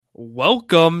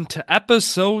Welcome to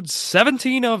episode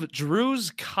 17 of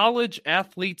Drew's College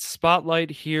Athlete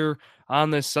Spotlight here on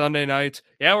this Sunday night.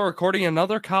 Yeah, we're recording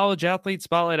another College Athlete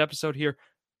Spotlight episode here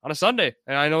on a Sunday.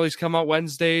 And I know these come out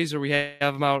Wednesdays or we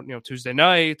have them out, Tuesday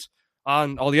night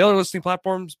on all the other listening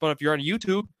platforms. But if you're on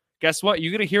YouTube, guess what? You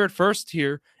get to hear it first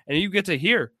here, and you get to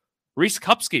hear Reese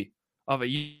Kupski of a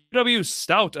UW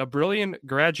Stout, a brilliant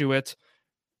graduate.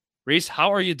 Reese,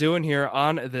 how are you doing here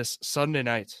on this Sunday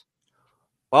night?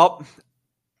 Well,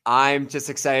 I'm just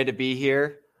excited to be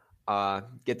here,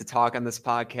 get to talk on this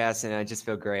podcast, and I just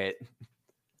feel great.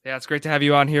 Yeah, it's great to have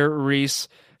you on here, Reese.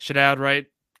 Should add, right?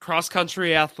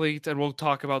 Cross-country athlete, and we'll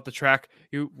talk about the track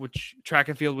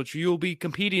and field, which you'll be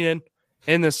competing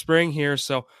in the spring here.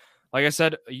 So, like I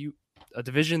said, a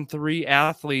Division III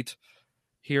athlete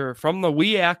here from the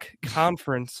WEAC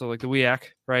conference. So, like the WEAC,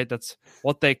 right? That's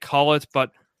what they call it.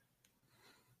 But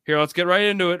here, let's get right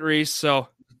into it, Reese. So,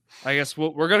 I guess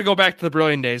we're going to go back to the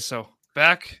Brilliant days. So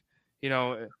back,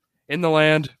 in the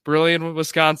land, Brilliant,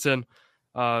 Wisconsin.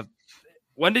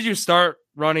 When did you start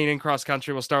running in cross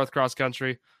country? We'll start with cross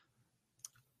country.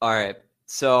 All right.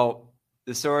 So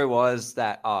the story was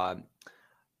that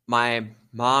my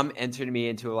mom entered me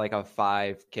into like a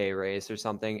 5K race or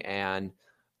something. And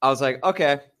I was like,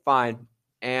 okay, fine.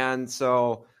 And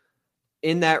so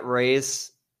in that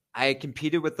race, I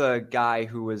competed with a guy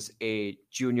who was a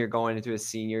junior going into his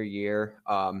senior year.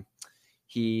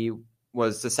 He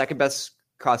was the second best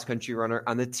cross-country runner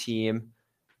on the team.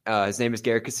 His name is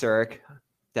Gary Kasurik.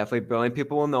 Definitely brilliant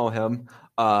people will know him.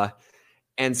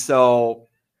 And so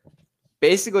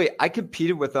basically I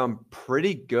competed with him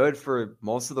pretty good for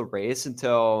most of the race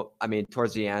until,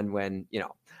 towards the end when,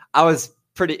 I was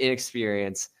pretty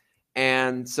inexperienced.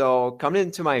 And so coming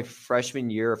into my freshman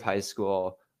year of high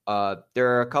school,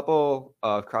 there are a couple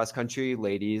of cross-country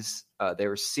ladies. They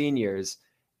were seniors,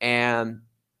 and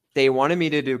they wanted me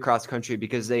to do cross-country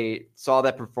because they saw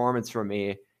that performance from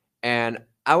me. And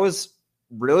I was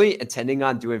really intending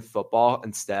on doing football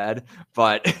instead,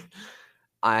 but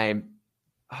I'm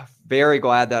very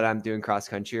glad that I'm doing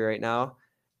cross-country right now.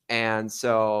 And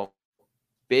so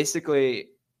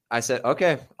basically I said,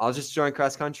 okay, I'll just join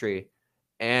cross-country.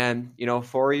 And,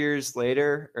 4 years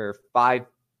later, or 5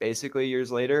 basically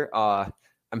years later,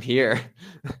 I'm here.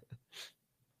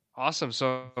 Awesome.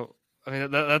 So,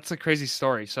 that's a crazy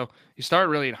story. So you started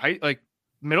really in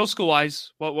middle school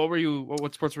wise.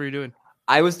 What sports were you doing?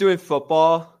 I was doing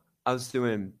football. I was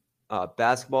doing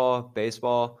basketball,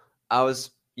 baseball.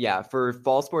 For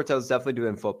fall sports, I was definitely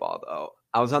doing football though.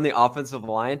 I was on the offensive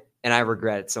line and I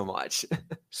regret it so much.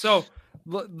 So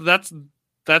that's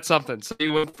something. So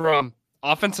you went from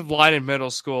offensive line in middle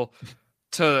school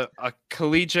to a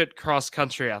collegiate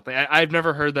cross-country athlete. I've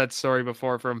never heard that story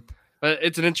before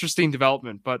it's an interesting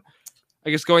development, but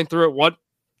I guess going through it, what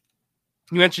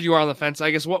you mentioned you were on the fence.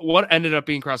 I guess what ended up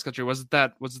being cross-country? Was it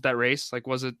that race? Like,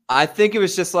 was it? I think it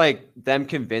was just like them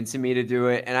convincing me to do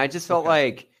it. And I just felt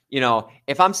like,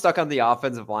 if I'm stuck on the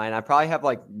offensive line, I probably have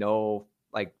like no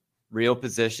like real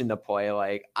position to play.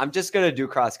 Like I'm just going to do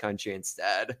cross-country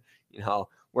instead,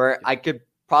 where I could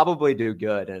probably do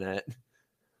good in it.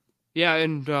 Yeah,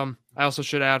 and I also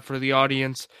should add for the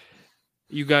audience,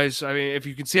 you guys, if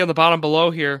you can see on the bottom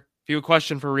below here, if you have a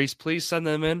question for Reese, please send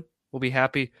them in. We'll be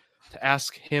happy to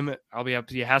ask him. I'll be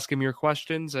happy to ask him your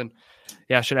questions, and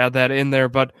yeah, I should add that in there.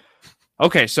 But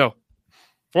okay, so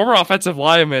former offensive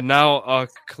lineman, now a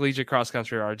collegiate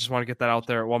cross-country runner. I just want to get that out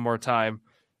there one more time.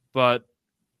 But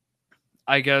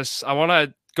I guess I want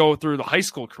to go through the high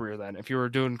school career then. If you were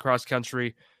doing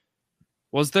cross-country,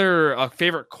 was there a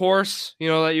favorite course,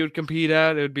 that you would compete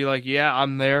at? It would be like, yeah,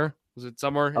 I'm there. Was it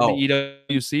somewhere in the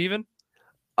EWC even?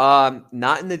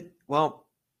 Not in the, well,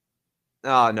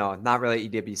 oh no, not really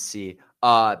EWC.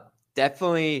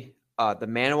 Definitely the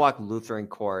Manawoc Lutheran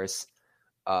course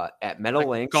at Meadow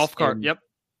Links. Golf cart, yep.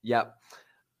 Yep.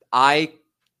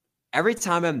 Every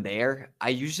time I'm there, I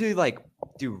usually like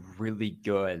do really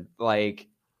good. Like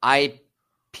I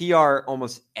PR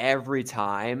almost every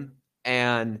time.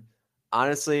 And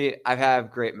honestly, I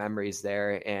have great memories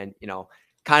there and,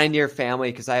 kind of near family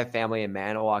because I have family in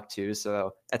Manawoc too.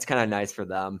 So that's kind of nice for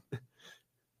them.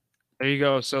 There you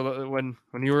go. So when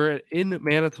you were in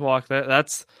Manitowoc,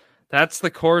 that's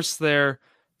the course there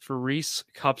for Reese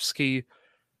Kupski.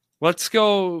 Let's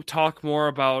go talk more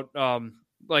about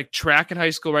like track in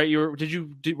high school, right?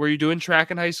 Were you doing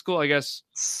track in high school? I guess,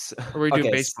 or were you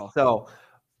doing baseball? So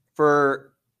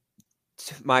for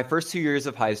my first 2 years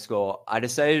of high school, I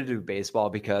decided to do baseball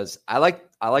because I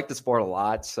like the sport a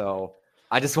lot. So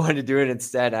I just wanted to do it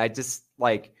instead. I just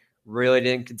like really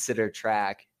didn't consider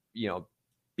track,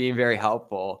 being very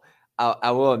helpful.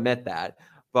 I will admit that.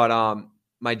 But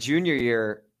my junior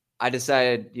year, I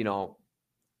decided,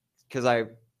 because I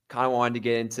kind of wanted to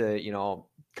get into,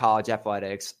 college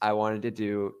athletics, I wanted to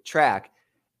do track,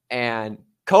 and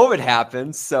COVID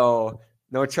happened, so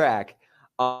no track.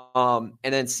 And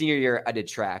then senior year, I did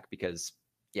track because,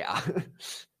 yeah.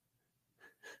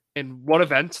 And what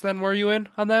events then were you in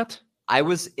on that? I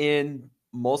was in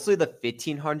mostly the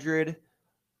 1500,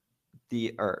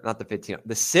 not the 15,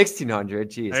 the 1600.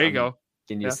 Jeez, There you I'm go.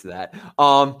 getting Yeah. used to that.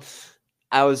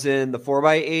 I was in the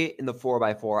 4x8 and the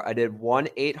 4x4. I did 1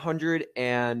 800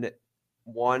 and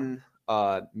one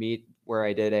meet where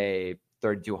I did a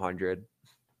 3200.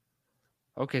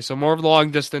 Okay, so more of the long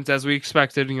distance as we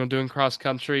expected, doing cross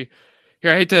country.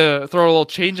 Here, I hate to throw a little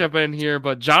change up in here,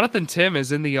 but Jonathan Tim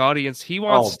is in the audience. He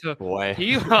wants Oh boy.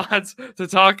 to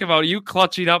talk about you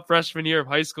clutching up freshman year of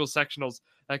high school sectionals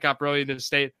that got Burlington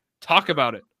State. Talk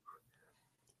about it.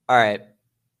 All right.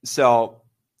 So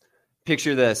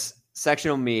picture this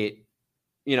sectional meet.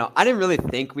 I didn't really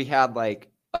think we had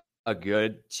like a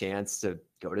good chance to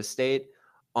go to state.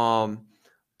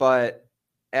 But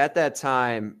at that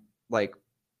time, like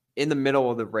in the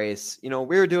middle of the race, we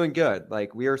were doing good.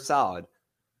 Like we were solid.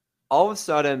 All of a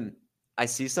sudden, I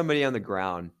see somebody on the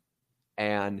ground,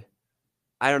 and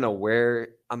I don't know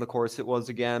where on the course it was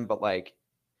again, but like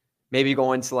maybe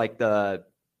going to like the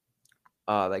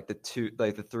 3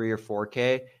 or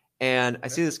 4K. And I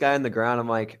see this guy on the ground. I'm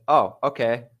like, oh,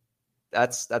 okay.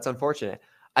 That's unfortunate.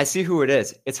 I see who it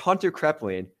is. It's Hunter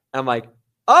Krepling. And I'm like,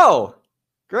 oh,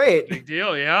 great. Big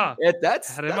deal, yeah.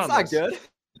 That's not good.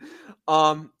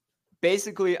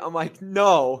 Basically, I'm like,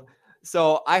 no.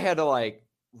 So I had to like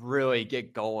really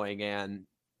get going and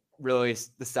really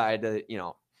decide to,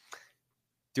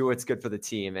 do what's good for the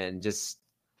team and just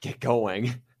get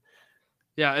going.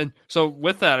 Yeah, and so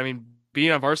with that, I mean,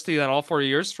 being on varsity then all 4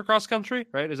 years for cross country,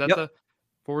 right? Is that Yep. the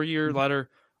 4-year letter?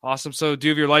 Awesome. So do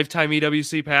you have your lifetime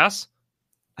EWC pass?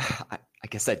 I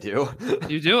guess I do.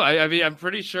 You do? I mean, I'm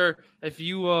pretty sure if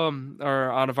you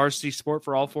are on a varsity sport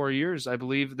for all 4 years, I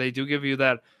believe they do give you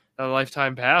that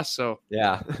lifetime pass. So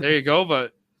yeah, there you go.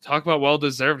 But talk about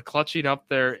well-deserved clutching up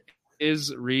there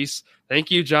is Reese. Thank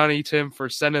you, Johnny Tim, for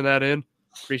sending that in.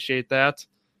 Appreciate that.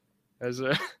 As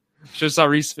just saw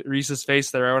Reese's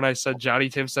face there when I said Johnny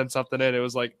Tim sent something in. It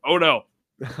was like, oh no,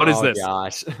 what is this?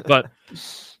 Gosh. But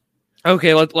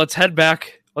okay, let's head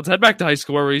back. Let's head back to high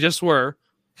school where we just were,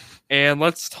 and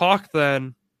let's talk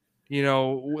then.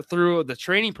 Through the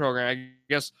training program. I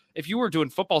guess if you were doing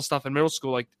football stuff in middle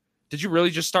school, like, did you really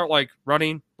just start like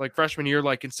running like freshman year,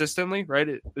 like consistently? Right?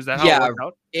 Is that how it worked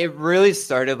out? It really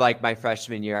started like my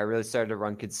freshman year. I really started to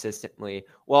run consistently.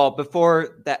 Well,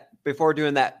 before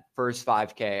doing that first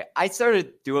 5K, I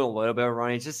started doing a little bit of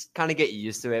running, just kind of get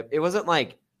used to it. It wasn't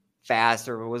like fast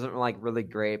or it wasn't like really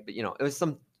great, but it was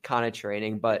some kind of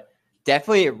training. But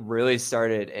definitely, it really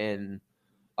started in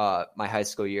my high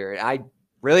school year. And I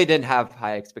really didn't have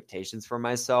high expectations for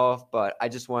myself, but I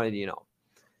just wanted to,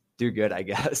 do good, I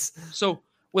guess. So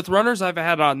with runners I've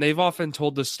had on, they've often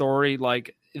told the story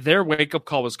like their wake up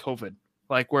call was COVID,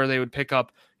 like where they would pick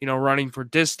up, running for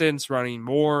distance, running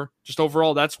more, just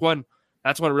overall. That's when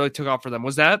it really took off for them.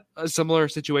 Was that a similar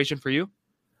situation for you?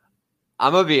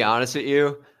 I'm gonna be honest with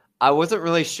you. I wasn't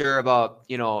really sure about,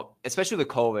 especially with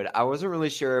COVID. I wasn't really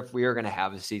sure if we were gonna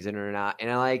have a season or not, and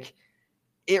I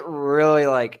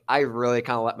really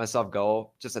kind of let myself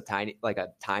go just a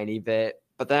tiny bit,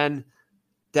 but then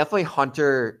definitely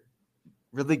Hunter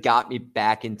really got me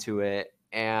back into it.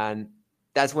 And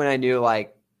that's when I knew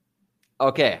like,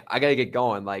 okay, I got to get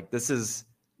going. Like, this is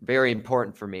very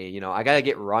important for me. I got to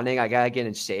get running. I got to get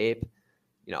in shape,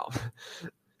 Yeah,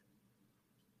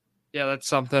 that's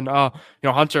something.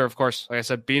 Hunter, of course, like I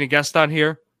said, being a guest on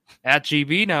here at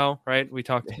GB now, right? We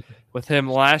talked with him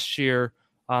last year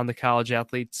on the College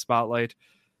Athlete Spotlight.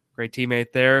 Great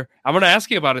teammate there. I'm going to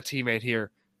ask you about a teammate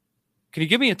here. Can you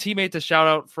give me a teammate to shout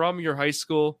out from your high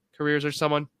school careers or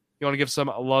someone you want to give some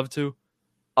love to?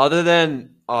 Other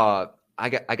than, I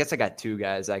guess I got two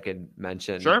guys I could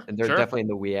mention. Sure. And they're definitely in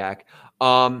the WEAC.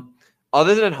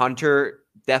 Other than Hunter,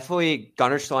 definitely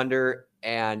Gunnar Schlender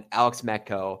and Alex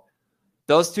Metko.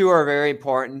 Those two are very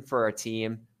important for our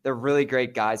team. They're really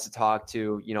great guys to talk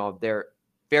to. They're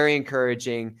very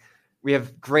encouraging. We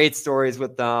have great stories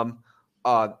with them.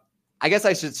 I guess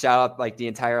I should shout out like the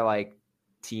entire like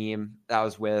team that I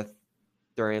was with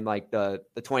during like the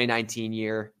 2019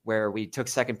 year where we took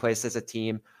second place as a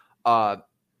team.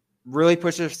 Really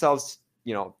pushed ourselves,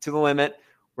 to the limit.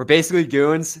 We're basically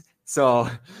goons. So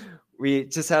we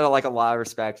just had a lot of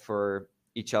respect for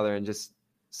each other and just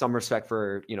some respect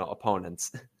for,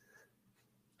 opponents.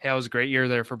 Yeah, it was a great year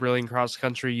there for Brilliant Cross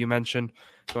Country. You mentioned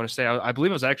going to state. I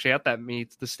believe I was actually at that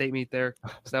meet, the state meet there.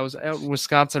 So that was out in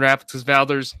Wisconsin Rapids because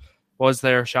Valders was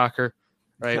there. Shocker,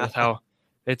 right? With how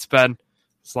it's been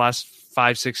this last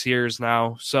 5-6 years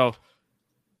now. So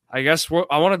I guess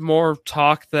I wanted more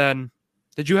talk then.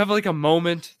 Did you have like a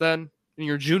moment then in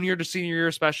your junior to senior year,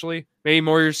 especially maybe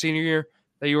more your senior year,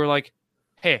 that you were like,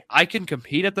 hey, I can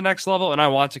compete at the next level and I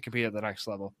want to compete at the next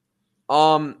level?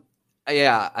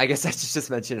 Yeah, I guess I just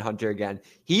mentioned Hunter again.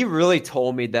 He really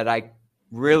told me that I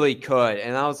really could.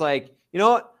 And I was like, you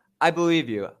know what? I believe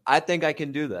you. I think I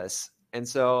can do this. And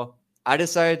so I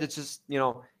decided to just,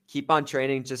 keep on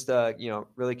training just to,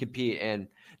 really compete. And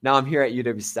now I'm here at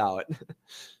UW Stout.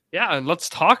 Yeah, and let's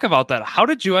talk about that. How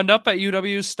did you end up at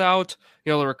UW Stout?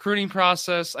 The recruiting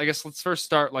process. I guess let's first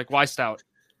start, like, why Stout?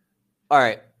 All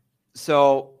right.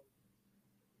 So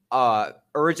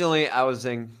originally I was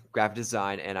in graphic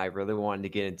design and I really wanted to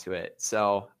get into it.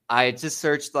 So I just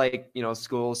searched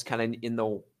schools kind of in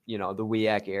the, the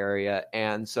WEAC area.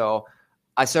 And so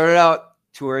I started out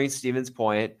touring Stevens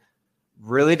Point,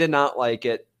 really did not like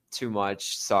it too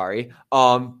much. Sorry.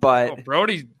 But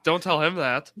Brody, don't tell him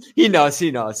that. He knows.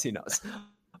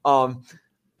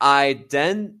 I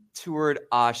then toured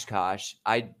Oshkosh.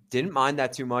 I didn't mind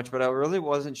that too much, but I really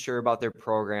wasn't sure about their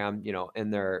program,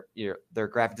 in their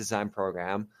graphic design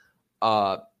program.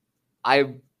 I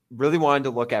really wanted to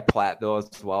look at Platteville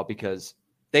as well because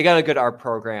they got a good art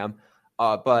program,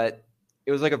 but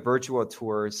it was like a virtual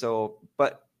tour. So,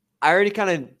 but I already kind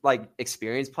of like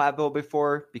experienced Platteville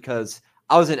before because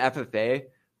I was in FFA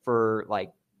for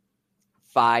like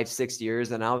 5-6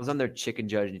 years and I was on their chicken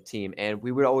judging team, and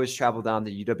we would always travel down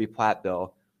to UW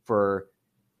Platteville for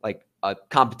like a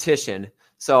competition.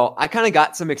 So I kind of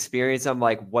got some experience on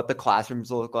like what the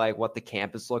classrooms look like, what the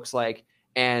campus looks like.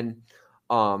 And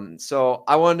so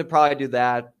I wanted to probably do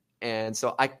that. And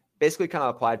so I basically kind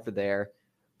of applied for there.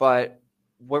 But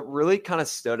what really kind of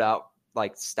stood out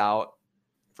like Stout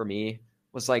for me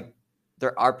was like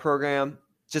their art program,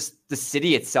 just the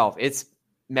city itself. It's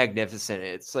magnificent.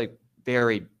 It's like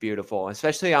very beautiful,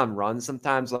 especially on runs.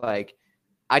 Sometimes like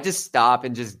I just stop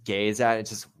and just gaze at it.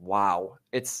 Just, wow,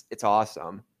 it's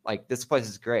awesome. Like this place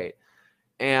is great.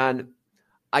 And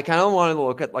I kind of wanted to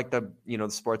look at like the, the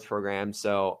sports program.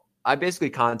 So I basically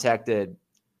contacted,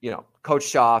 Coach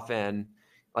Schaff and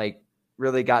like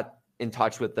really got in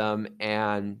touch with them.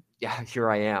 And yeah, here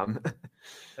I am.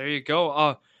 There you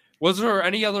go. Was there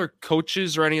any other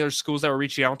coaches or any other schools that were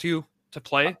reaching out to you to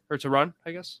play or to run,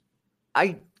 I guess?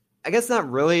 I guess not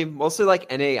really. Mostly like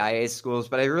NAIA schools,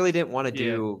 but I really didn't want to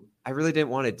do. I really didn't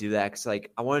want to do that because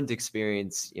like I wanted to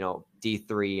experience,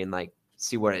 D3 and like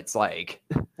see what it's like.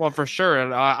 Well, for sure,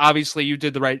 and obviously you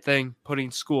did the right thing, putting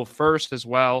school first as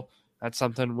well. That's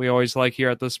something we always like here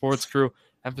at the Sports Crew.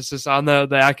 Emphasis on the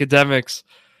academics.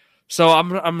 So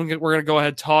we're gonna go ahead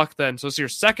and talk then. So it's your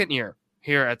second year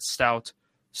here at Stout.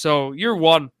 So year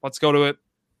one, let's go to it.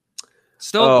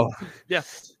 Still, yeah.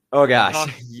 Oh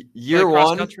gosh, year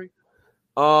one. Country?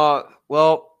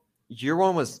 Well, year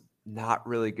one was not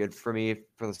really good for me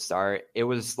for the start. It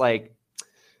was like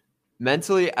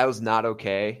mentally I was not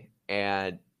okay,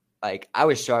 and like I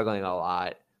was struggling a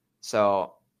lot.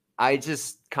 So I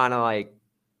just kind of like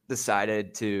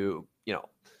decided to,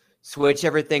 switch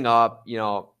everything up,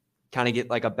 kind of get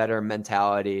like a better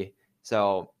mentality.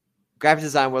 So graphic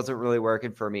design wasn't really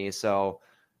working for me. So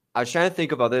I was trying to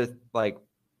think of other like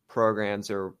programs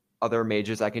or other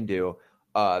majors I can do.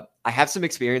 I have some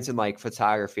experience in like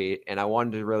photography and I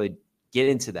wanted to really get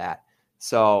into that.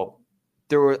 So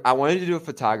I wanted to do a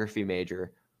photography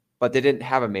major, but they didn't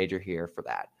have a major here for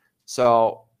that.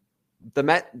 So the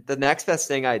next best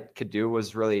thing I could do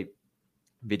was really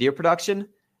video production.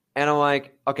 And I'm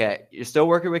like, okay, you're still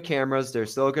working with cameras. There's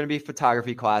still going to be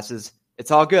photography classes. It's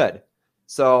all good.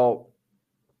 So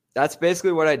that's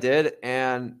basically what I did.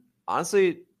 And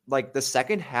honestly, like the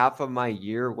second half of my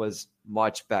year was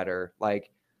much better.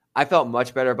 Like I felt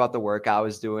much better about the work I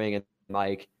was doing. And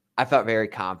like, I felt very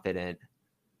confident.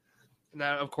 And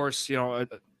that, of course, it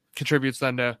contributes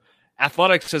then to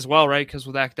athletics as well, right? Because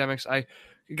with academics, I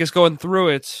guess going through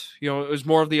it, it was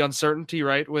more of the uncertainty,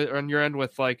 right? On your end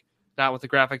with like, not with the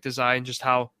graphic design, just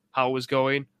how it was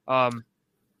going. I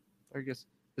guess,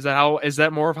 is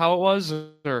that more of how it was?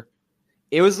 Or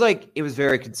it was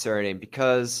very concerning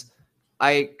because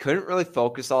I couldn't really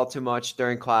focus all too much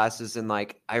during classes. And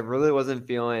like, I really wasn't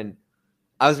feeling,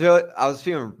 I was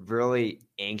feeling really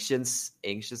anxious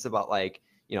about like,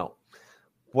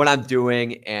 what I'm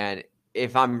doing and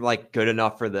if I'm like good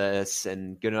enough for this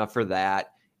and good enough for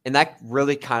that. And that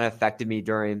really kind of affected me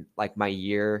during like my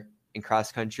year in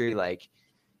cross country. Like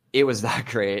it was not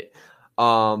great.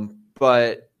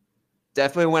 But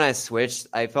definitely when I switched,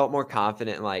 I felt more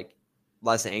confident and like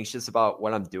less anxious about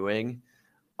what I'm doing.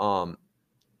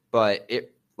 But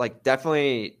it like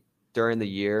definitely during the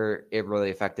year, it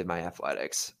really affected my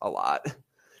athletics a lot.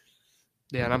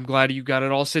 Yeah, and I'm glad you got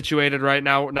it all situated right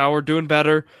now. Now we're doing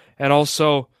better, and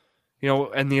also,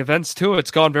 and the events too.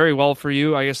 It's gone very well for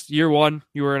you. I guess year one,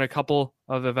 you were in a couple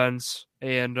of events,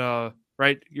 and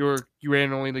right, you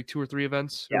ran only like 2 or 3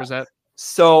 events, or Yeah. was that?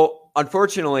 So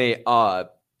unfortunately,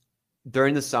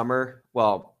 during the summer,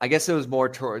 well, I guess it was more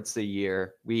towards the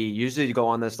year. We usually go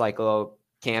on this like little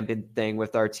camping thing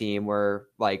with our team where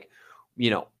like,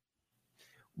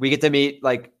 we get to meet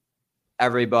like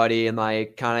everybody and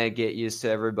like kind of get used to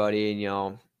everybody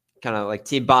and kind of like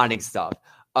team bonding stuff.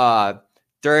 Uh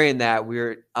During that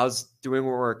I was doing a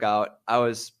workout. I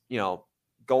was,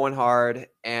 going hard,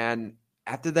 and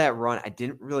after that run I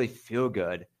didn't really feel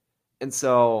good. And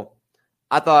so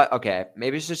I thought, okay,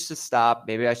 maybe it's just to stop.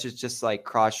 Maybe I should just like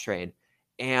cross train.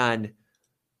 And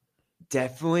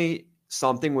definitely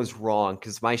something was wrong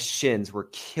because my shins were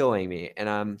killing me. And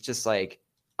I'm just like,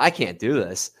 I can't do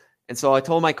this. And so I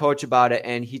told my coach about it.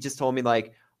 And he just told me,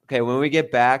 like, okay, when we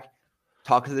get back,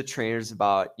 talk to the trainers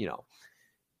about,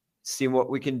 seeing what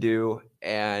we can do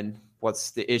and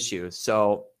what's the issue.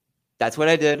 So that's what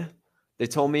I did. They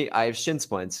told me I have shin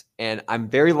splints. And I'm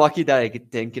very lucky that I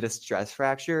didn't get a stress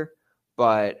fracture.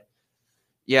 But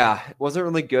yeah, it wasn't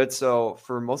really good. So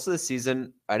for most of the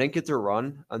season, I didn't get to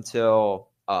run until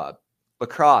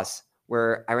lacrosse,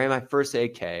 where I ran my first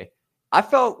 8K. I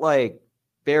felt like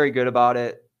very good about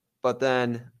it, but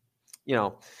then,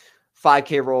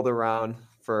 5K rolled around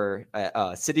for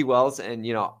City Wells, and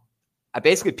I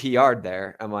basically PR'd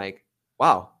there. I'm like,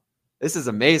 wow, this is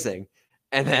amazing.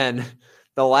 And then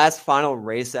the last final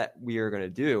race that we were gonna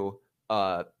do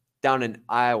down in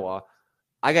Iowa,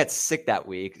 I got sick that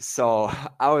week, so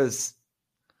I was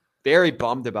very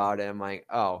bummed about it. I'm like,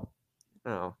 oh,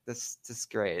 no, this is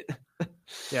great.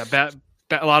 Yeah,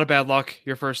 a lot of bad luck.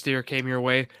 Your first year came your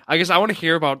way. I guess I want to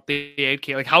hear about the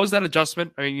 8K. Like, how was that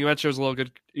adjustment? I mean, you mentioned it was a little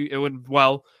good. It went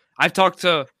well. I've talked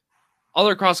to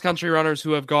other cross country runners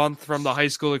who have gone from the high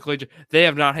school to collegiate. They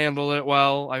have not handled it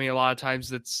well. I mean, a lot of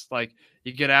times it's like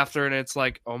you get after and it's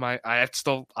like, oh my, I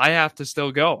have to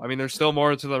still go. I mean, there's still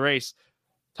more to the race.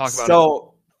 Talk about it.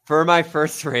 So for my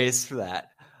first race for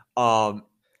that,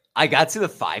 I got to the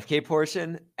 5K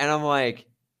portion, and I'm like,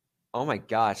 oh my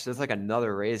gosh, there's like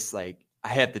another race like I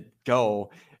have to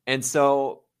go. And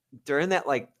so during that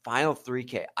like final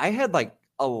 3K, I had like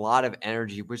a lot of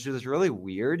energy, which was really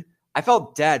weird. I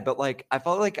felt dead, but like I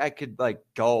felt like I could like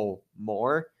go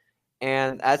more.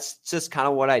 And that's just kind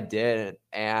of what I did.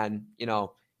 And,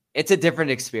 it's a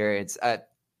different experience.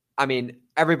 I mean,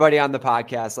 everybody on the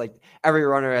podcast, like every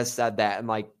runner has said that. And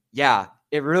like, yeah,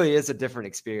 it really is a different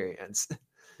experience.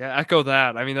 Yeah, echo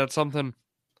that. I mean, that's something,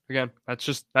 again,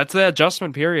 that's the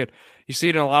adjustment period. You see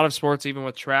it in a lot of sports, even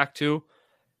with track too,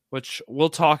 which we'll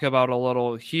talk about a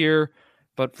little here.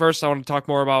 But first, I want to talk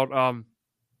more about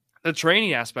the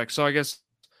training aspect. So I guess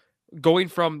going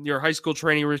from your high school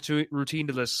training routine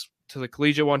to the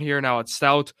collegiate one here now at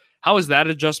Stout, how has that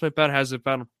adjustment been? Has it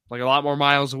been like a lot more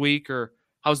miles a week, or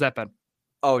how's that been?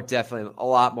 Oh, definitely a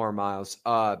lot more miles.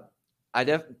 I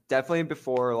definitely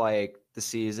before like the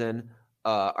season,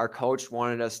 our coach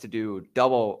wanted us to do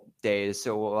double days.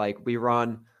 So like we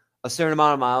run a certain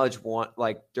amount of mileage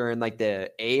like during like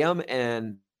the AM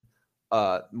and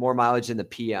more mileage in the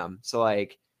PM. So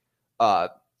like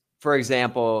for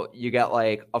example, you got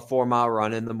like a 4 mile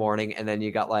run in the morning, and then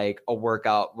you got like a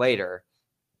workout later.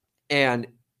 And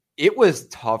it was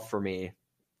tough for me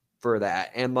for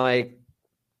that. And like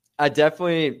I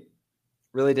definitely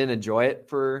really didn't enjoy it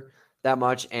for that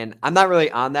much. And I'm not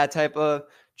really on that type of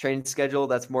training schedule.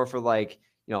 That's more for like,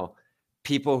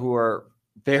 people who are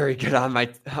very good on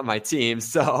my team.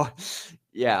 So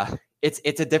yeah, it's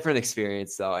a different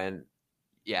experience though. And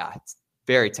yeah, it's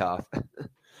very tough.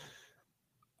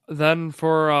 Then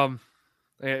so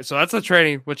that's the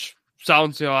training, which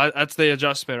sounds, that's the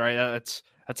adjustment, right? That's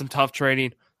some tough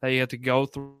training that you have to go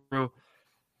through.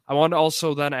 I want to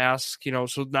also then ask,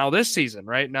 so now this season,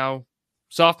 right now,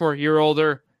 sophomore, year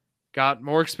older, got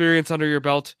more experience under your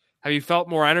belt. Have you felt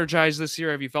more energized this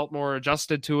year? Have you felt more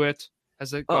adjusted to it?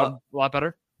 Has it gone a lot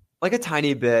better? Like a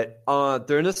tiny bit.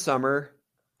 During the summer,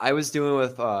 I was dealing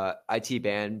with IT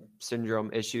band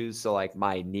syndrome issues. So like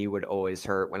my knee would always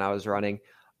hurt when I was running.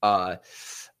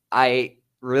 I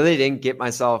really didn't get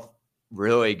myself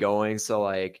really going. So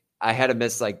like I had to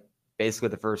miss like basically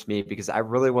the first meet because I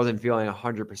really wasn't feeling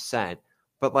 100%.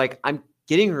 But like I'm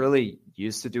getting really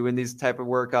used to doing these type of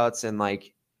workouts, and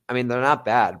like I mean they're not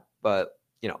bad, but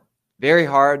very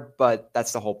hard, but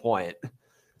that's the whole point.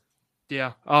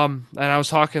 Yeah. And I was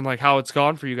talking like how it's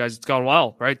gone for you guys. It's gone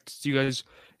well, right? You guys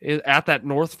at that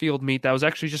Northfield meet that was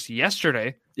actually just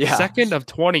yesterday, Yeah. second of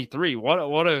 23. What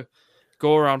a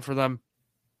go around for them.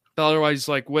 Otherwise,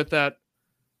 like with that,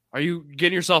 are you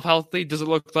getting yourself healthy? Does it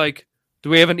look like? Do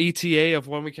we have an ETA of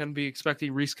when we can be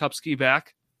expecting Reese Kupski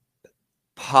back?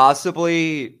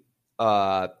 Possibly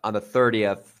on the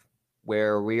 30th,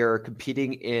 where we are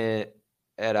competing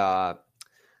at a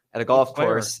golf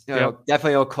course. Yep.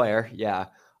 Definitely Eau Claire. Yeah.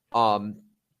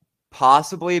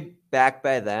 Possibly back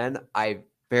by then. I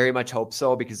very much hope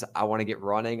so because I want to get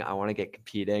running. I want to get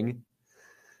competing.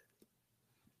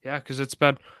 Yeah, because it's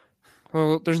been.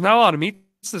 Well, there's not a lot of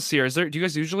meets this year. Is there? Do you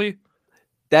guys usually?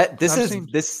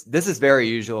 This is very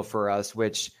usual for us,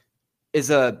 which is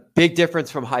a big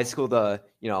difference from high school to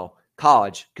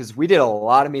college, because we did a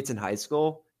lot of meets in high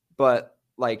school, but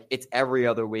like it's every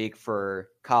other week for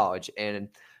college. And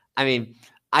I mean,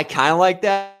 I kind of like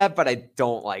that, but I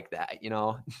don't like that,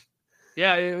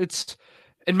 Yeah,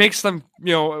 it makes them,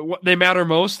 they matter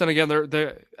most. And again,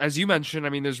 they're as you mentioned, I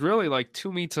mean, there's really like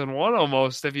 2 meets in one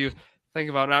almost if you think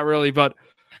about it. Not really, but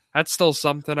that's still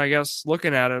something, I guess,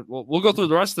 looking at it. We'll go through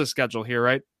the rest of the schedule here,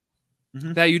 right?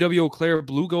 Mm-hmm. That UW Eau Claire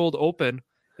Blue Gold Open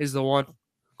is the one.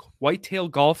 Whitetail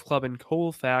Golf Club in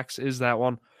Colfax is that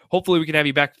one. Hopefully we can have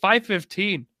you back.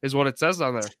 5:15 is what it says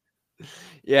on there.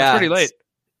 Yeah. That's pretty late.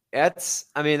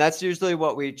 That's usually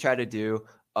what we try to do,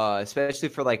 especially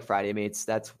for like Friday meets.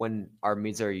 That's when our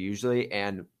meets are usually,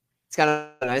 and it's kind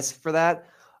of nice for that.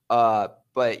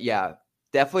 But yeah,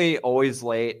 definitely always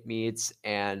late meets.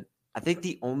 And I think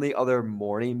the only other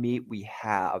morning meet we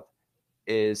have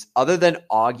is, other than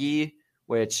Augie,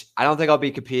 which I don't think I'll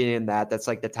be competing in that. That's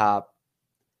like the top.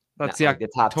 That's the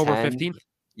top October 15th.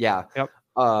 Yeah. Yep.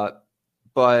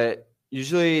 But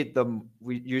usually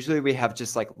we have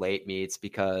just like late meets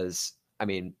because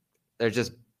they're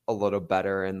just a little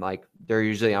better, and like they're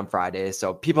usually on Fridays.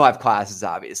 So people have classes,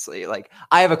 obviously. Like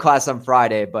I have a class on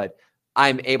Friday, but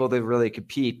I'm able to really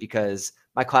compete because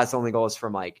my class only goes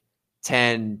from like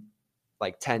 10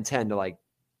 to like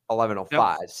 11:05.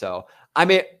 Yep. So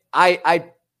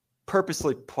I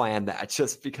purposely planned that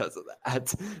just because of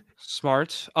that.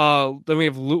 Smart. Then we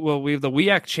have the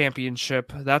WEAC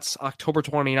Championship. That's October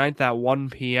 29th at 1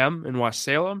 p.m. in West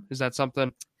Salem. Is that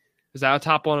a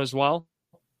top one as well?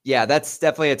 Yeah, that's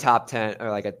definitely a top 10 or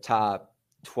like a top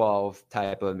 12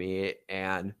 type of meet.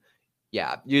 And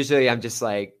yeah, usually I'm just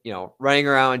like, running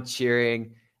around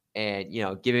cheering and,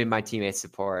 giving my teammates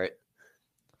support.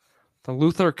 The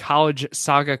Luther College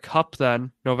Saga Cup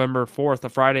then, November 4th, a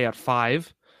Friday at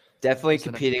 5. Definitely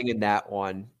competing in that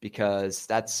one because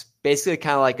that's basically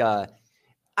kind of like I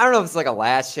don't know if it's like a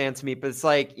last chance meet, but it's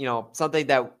like, something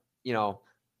that,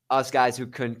 us guys who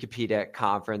couldn't compete at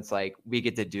conference, like we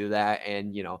get to do that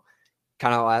and,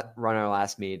 kind of run our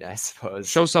last meet, I suppose.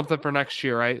 Show something for next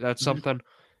year, right? That's something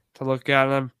to look at.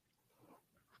 And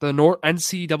the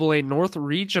NCAA North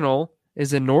Regional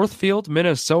is in Northfield,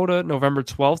 Minnesota, November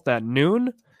 12th at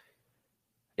noon.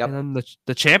 Yep. And then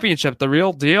the championship, the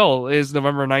real deal, is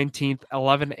November 19th,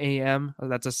 11 a.m.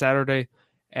 That's a Saturday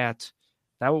that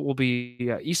will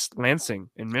be East Lansing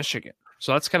in Michigan.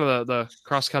 So that's kind of the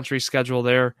cross-country schedule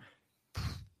there.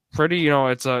 Pretty,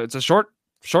 it's a short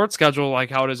schedule like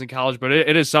how it is in college, but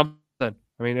it is something. I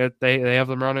mean, they have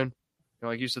them running,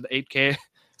 like you said, the 8K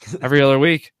every other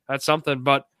week. That's something.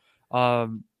 But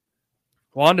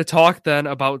wanted to talk then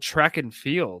about track and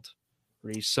field,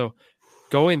 Reese. So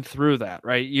going through that,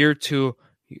 right? Year 2,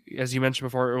 as you mentioned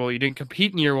before, well, you didn't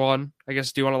compete in year 1. I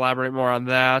guess, do you want to elaborate more on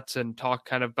that and talk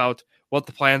kind of about what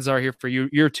the plans are here for you,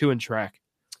 year 2 in track?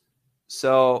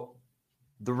 So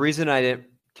the reason I didn't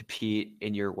compete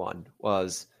in year 1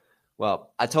 was,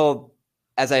 well,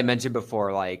 as I mentioned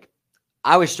before, like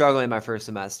I was struggling my first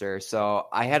semester. So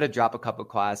I had to drop a couple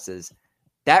classes.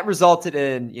 That resulted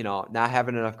in, not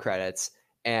having enough credits.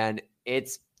 And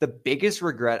it's the biggest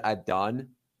regret I've done.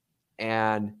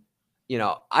 And,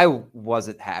 I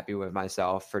wasn't happy with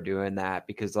myself for doing that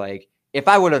because, like, if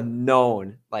I would have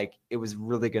known, like, it was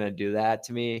really going to do that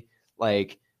to me,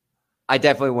 like, I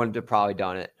definitely wouldn't have probably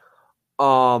done it.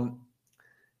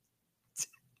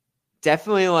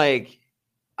 Definitely, like,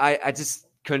 I just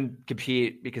couldn't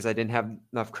compete because I didn't have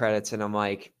enough credits. And I'm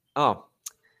like, oh,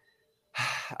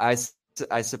 I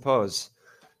suppose.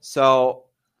 So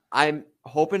I'm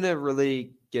hoping to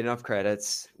really get enough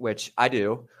credits, which I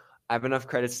do. I have enough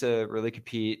credits to really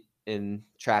compete in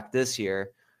track this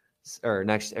year or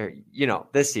next, or,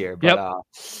 this year. But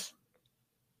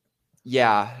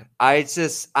yeah,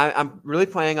 I'm really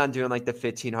planning on doing like the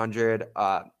 1500.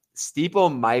 Steeple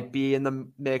might be in the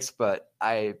mix, but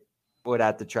I would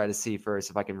have to try to see first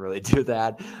if I can really do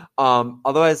that.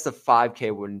 Otherwise, the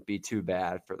 5K wouldn't be too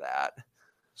bad for that.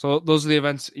 So those are the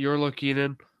events you're looking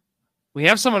in. We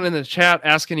have someone in the chat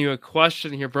asking you a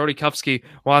question here. Brody Kupski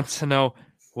wants to know,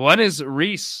 when is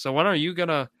Reese? So when are you going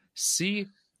to see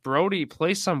Brody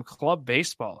play some club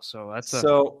baseball? So that's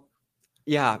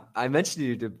yeah, I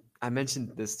mentioned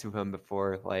this to him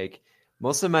before. Like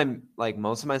most of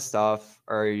my stuff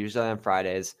are usually on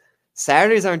Fridays.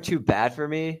 Saturdays aren't too bad for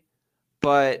me,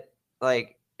 but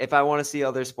like if I want to see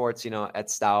other sports, at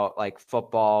Stout, like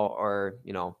football or,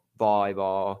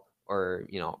 volleyball or,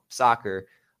 soccer,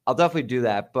 I'll definitely do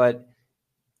that. But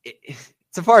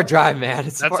it's a far drive, man.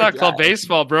 That's not club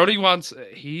baseball. Brody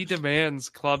he demands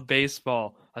club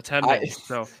baseball attendance.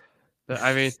 So,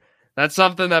 I mean, that's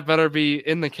something that better be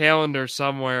in the calendar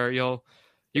somewhere. You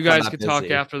guys can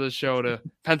talk after the show to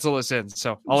pencil this in.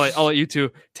 So I'll let you two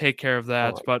take care of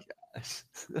that. But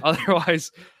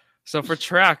otherwise, so for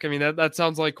track, I mean, that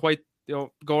sounds like quite,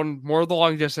 going more of the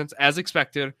long distance as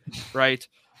expected, right?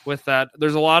 With that,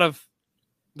 there's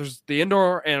the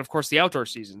indoor and of course the outdoor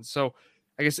season. So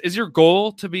I guess, is your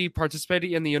goal to be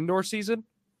participating in the indoor season?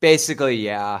 Basically,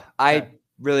 yeah. Okay. I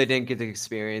really didn't get to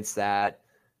experience that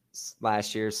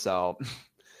last year, so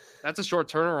that's a short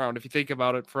turnaround if you think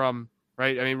about it. From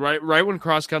right, I mean, right when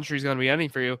cross country is going to be ending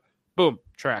for you, boom,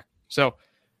 track. So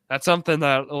that's something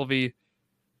that will be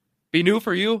new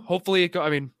for you. Hopefully, it's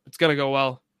going to go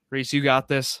well. Reese, you got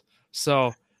this.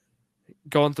 So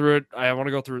going through it, I want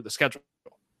to go through the schedule.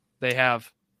 They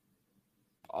have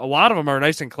a lot of them are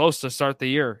nice and close to start the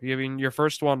year. I mean, your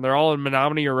first one, they're all in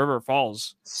Menominee or River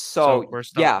Falls. So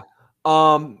yeah.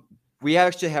 We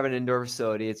actually have an indoor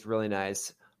facility. It's really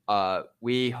nice.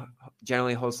 We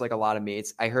generally host like a lot of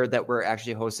meets. I heard that we're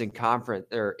actually hosting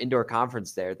indoor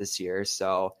conference there this year.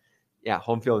 So yeah,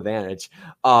 home field advantage.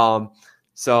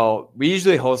 So we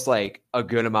usually host like a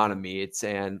good amount of meets,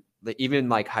 and even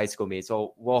like high school meets.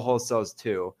 So we'll host those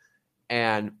too.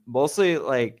 And mostly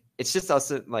like, it's just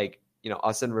us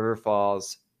us in River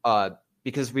Falls,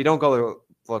 because we don't go to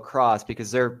La Crosse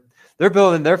because they're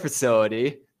building their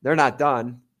facility. They're not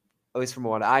done, at least from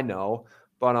what I know.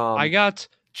 But I got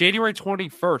January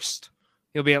 21st.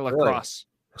 He'll be at La Crosse.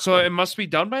 Really? So it must be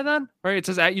done by then, right? It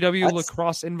says at UW La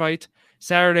Crosse invite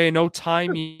Saturday. No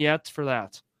time yet for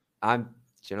that. I'm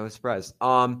generally surprised.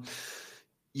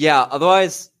 Yeah.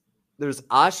 Otherwise, there's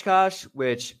Oshkosh,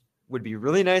 which would be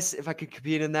really nice if I could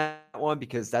compete in that one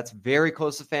because that's very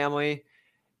close to family.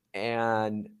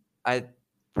 And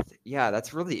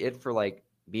that's really it for like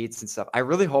meets and stuff. I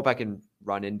really hope I can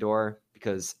run indoor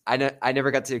because I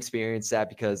never got to experience that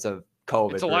because of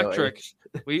COVID. It's electric.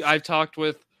 Really. I've talked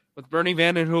with Bernie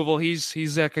Vanden Heuvel.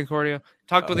 He's at Concordia.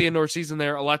 Talked with the indoor season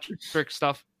there. Electric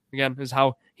stuff again is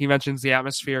how he mentions the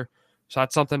atmosphere. So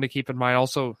that's something to keep in mind.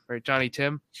 Also, right, Johnny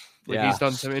Tim, he's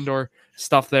done some indoor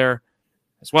stuff there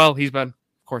as well. He's been,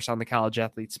 of course, on the College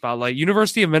Athlete Spotlight.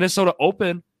 University of Minnesota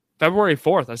Open, February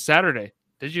 4th, a Saturday.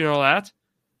 Did you know that?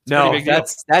 No,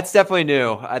 that's definitely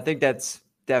new. I think that's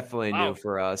definitely new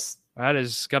for us. That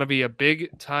is going to be a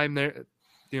big time there,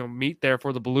 meet there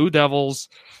for the Blue Devils.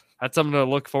 That's something to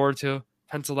look forward to.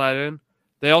 Pencil that in.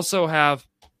 They also have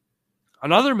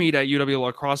another meet at UW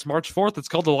La Crosse, March 4th. It's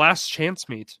called the Last Chance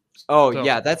Meet. Oh,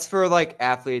 yeah. That's for like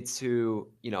athletes who,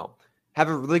 have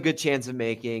a really good chance of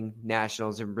making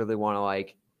nationals and really want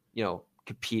to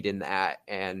compete in that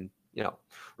and,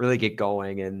 really get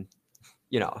going and,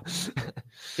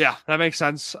 Yeah, that makes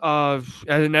sense.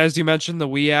 And as you mentioned, the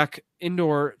WEAC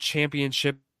Indoor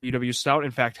Championship, UW Stout,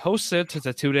 in fact, hosts it. It's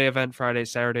a 2-day event, Friday,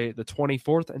 Saturday, the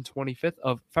 24th and 25th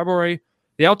of February.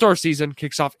 The outdoor season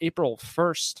kicks off April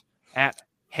 1st at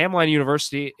Hamline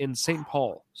University in St.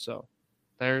 Paul. So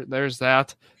there's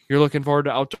that. You're looking forward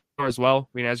to outdoor as well,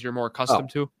 as you're more accustomed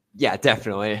to? Yeah,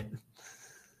 definitely.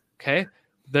 Okay,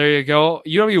 there you go.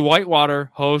 UW Whitewater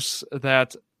hosts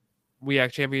that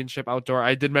WEAC Championship Outdoor.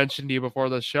 I did mention to you before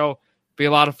the show, be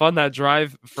a lot of fun, that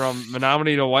drive from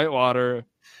Menominee to Whitewater.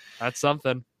 That's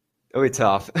something. It'll be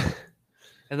tough.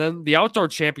 And then the Outdoor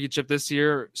Championship this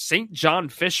year, St. John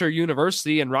Fisher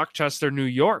University in Rochester, New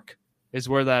York is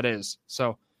where that is.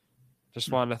 So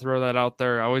just wanted to throw that out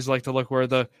there. I always like to look where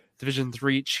the Division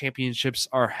III championships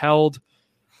are held.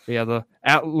 Yeah,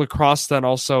 at La Crosse, then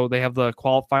also they have the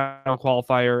final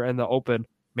qualifier and the Open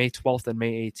May 12th and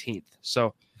May 18th.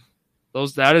 So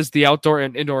that is the outdoor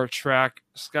and indoor track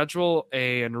schedule,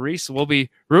 and Reese will be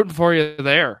rooting for you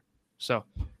there. So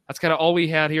that's kind of all we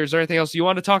had here. Is there anything else you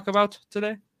want to talk about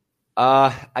today?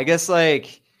 I guess I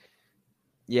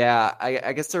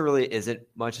guess there really isn't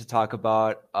much to talk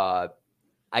about.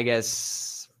 I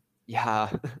guess, yeah.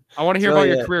 I want to hear about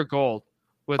your career goal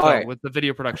with the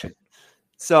video production.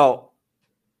 So,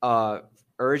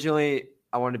 originally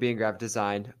I wanted to be in graphic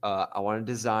design. I wanted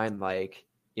to design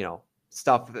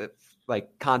stuff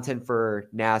like content for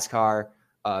NASCAR,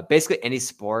 basically any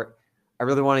sport. I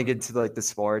really want to get into the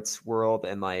sports world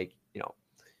and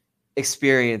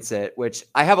experience it, which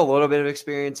I have a little bit of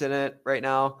experience in it right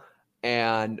now.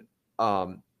 And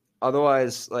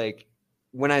otherwise,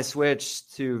 when I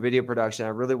switched to video production, I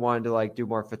really wanted to do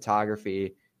more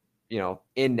photography, in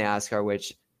NASCAR,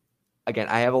 which again,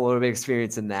 I have a little bit of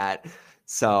experience in that.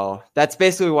 So that's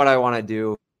basically what I want to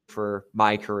do for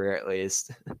my career, at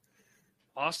least.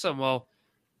 Awesome. Well,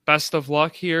 best of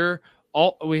luck here.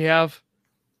 We have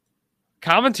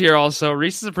comment here also.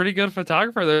 Reese is a pretty good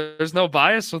photographer. There's no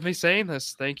bias with me saying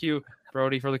this. Thank you,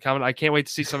 Brody, for the comment. I can't wait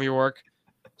to see some of your work.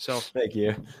 So thank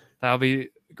you. That'll be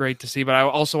great to see. But I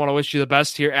also want to wish you the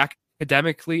best here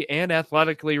academically and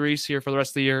athletically, Reese, here for the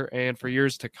rest of the year and for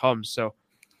years to come. So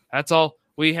that's all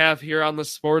we have here on the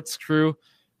Sports Crew.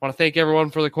 I want to thank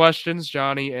everyone for the questions,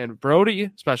 Johnny and Brody,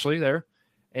 especially there.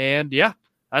 And yeah,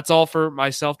 that's all for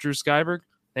myself, Drew Skyberg.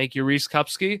 Thank you, Reese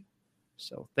Kupski.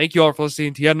 So thank you all for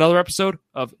listening to yet another episode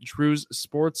of Drew's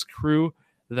Sports Crew,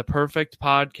 the perfect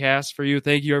podcast for you.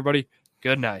 Thank you, everybody.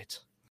 Good night.